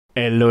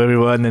Hello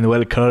everyone and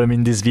welcome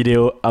in this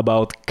video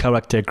about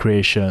character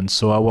creation.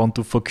 So I want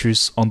to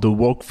focus on the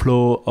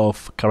workflow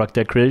of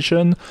character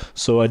creation.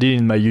 So I did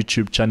in my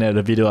YouTube channel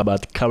a video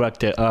about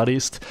character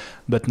artist,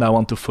 but now I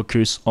want to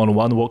focus on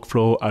one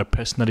workflow I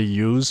personally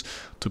use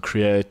to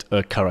create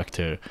a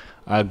character.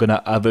 I'm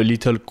gonna have a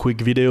little quick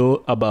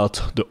video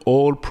about the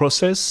whole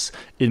process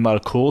in my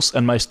course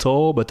and my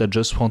store, but I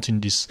just want in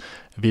this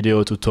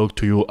video to talk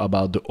to you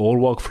about the whole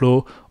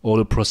workflow, all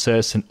the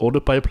process and all the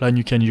pipeline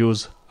you can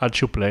use at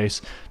your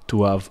place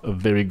to have a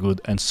very good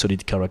and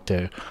solid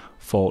character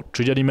for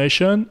 3D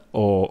animation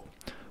or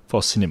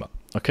for cinema.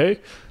 Okay,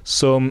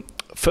 so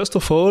first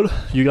of all,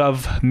 you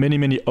have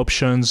many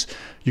options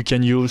you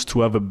can use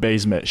to have a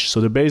base mesh.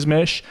 So the base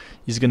mesh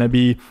is gonna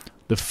be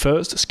the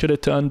first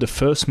skeleton, the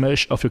first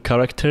mesh of your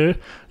character.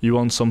 You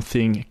want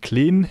something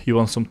clean, you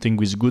want something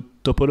with good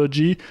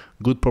topology,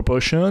 good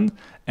proportion,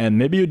 and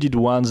maybe you did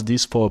once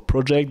this for a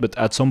project, but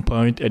at some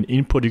point and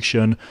in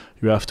production,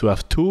 you have to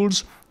have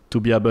tools to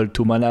be able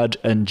to manage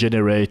and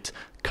generate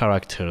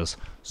characters.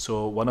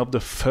 So one of the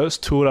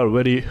first tools I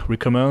really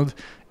recommend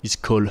is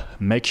called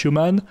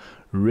MakeHuman.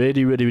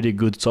 Really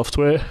good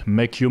software,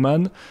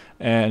 MakeHuman.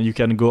 And you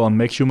can go on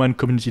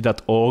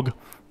makehumancommunity.org.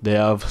 They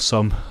have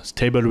some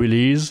stable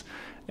release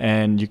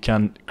and you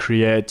can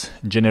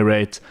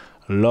generate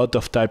a lot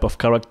of type of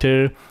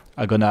character.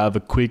 I'm gonna have a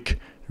quick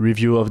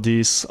review of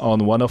this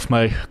on one of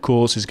my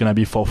courses. It's gonna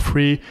be for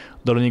free,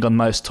 downloading on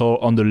my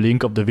store on the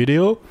link of the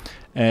video.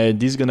 And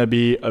this is gonna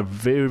be a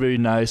very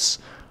nice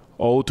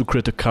how to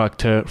create a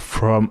character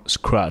from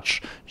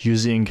scratch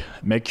using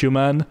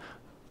MakeHuman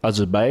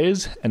as a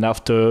base, and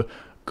after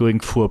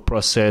going through a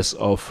process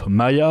of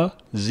Maya,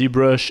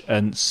 ZBrush,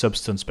 and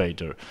Substance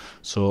Painter.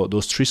 So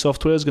those three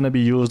softwares gonna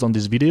be used on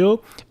this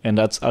video, and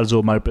that's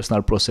also my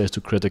personal process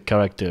to create a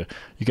character.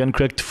 You can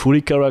create fully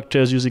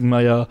characters using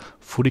Maya,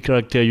 fully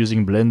character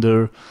using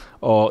Blender,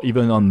 or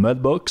even on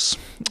Mudbox,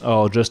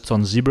 or just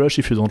on ZBrush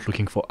if you don't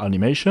looking for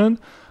animation.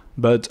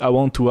 But I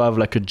want to have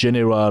like a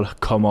general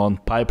common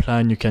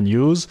pipeline you can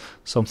use,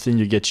 something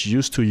you get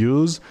used to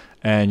use,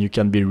 and you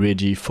can be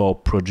ready for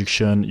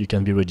production. You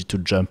can be ready to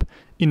jump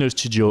in a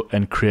studio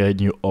and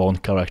create your own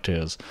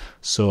characters.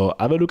 So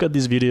have a look at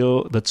this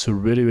video. That's a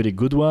really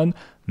good one.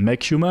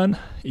 MakeHuman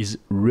is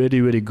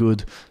really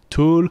good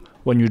tool.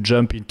 When you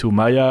jump into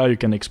Maya, you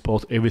can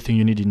export everything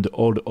you need in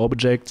all the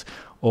objects,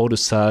 all the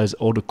size,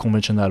 all the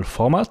conventional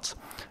formats.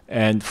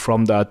 And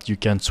from that, you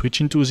can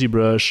switch into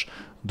ZBrush,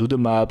 do the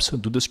maps,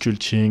 do the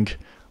sculpting,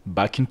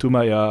 back into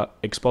Maya,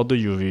 export the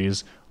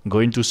UVs, go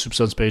into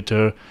Substance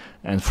Painter,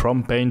 and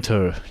from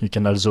Painter, you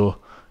can also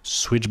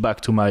switch back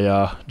to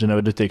Maya,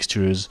 generate the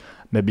textures,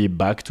 maybe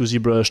back to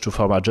ZBrush to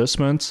form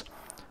adjustments,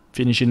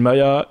 finish in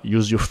Maya,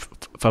 use your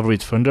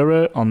favorite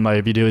renderer. On my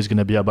video is going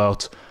to be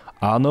about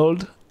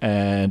Arnold,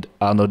 and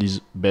Arnold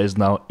is based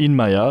now in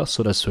Maya,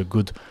 so that's a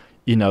good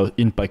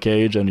in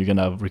package, and you're going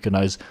to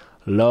recognize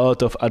a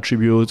lot of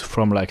attributes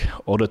from like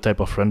other type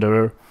of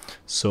renderer.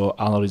 So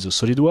Arnold is a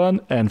solid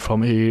one, and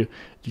from here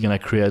you're gonna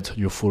create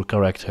your full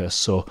character.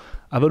 So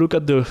have a look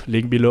at the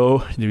link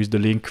below. There is the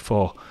link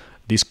for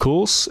this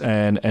course,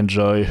 and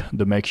enjoy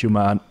the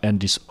MakeHuman and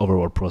this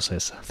overall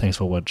process. Thanks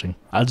for watching.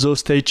 Also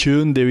stay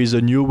tuned, there is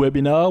a new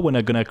webinar when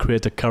I'm gonna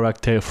create a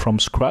character from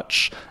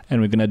scratch,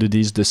 and we're gonna do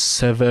this the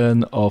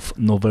 7th of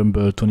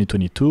November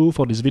 2022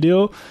 for this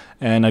video,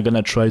 and I'm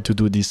gonna try to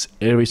do this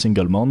every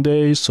single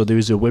Monday. So there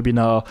is a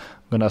webinar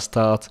gonna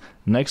start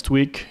next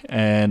week,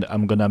 and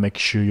I'm gonna make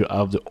sure you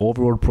have the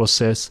overall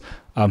process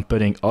I'm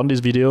putting on this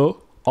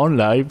video on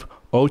live,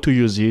 how to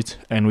use it,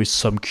 and with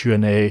some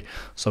Q&A,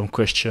 some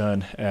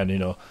question,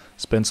 and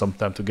spend some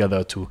time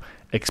together to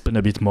explain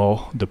a bit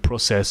more the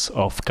process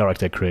of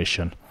character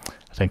creation.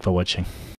 Thanks for watching.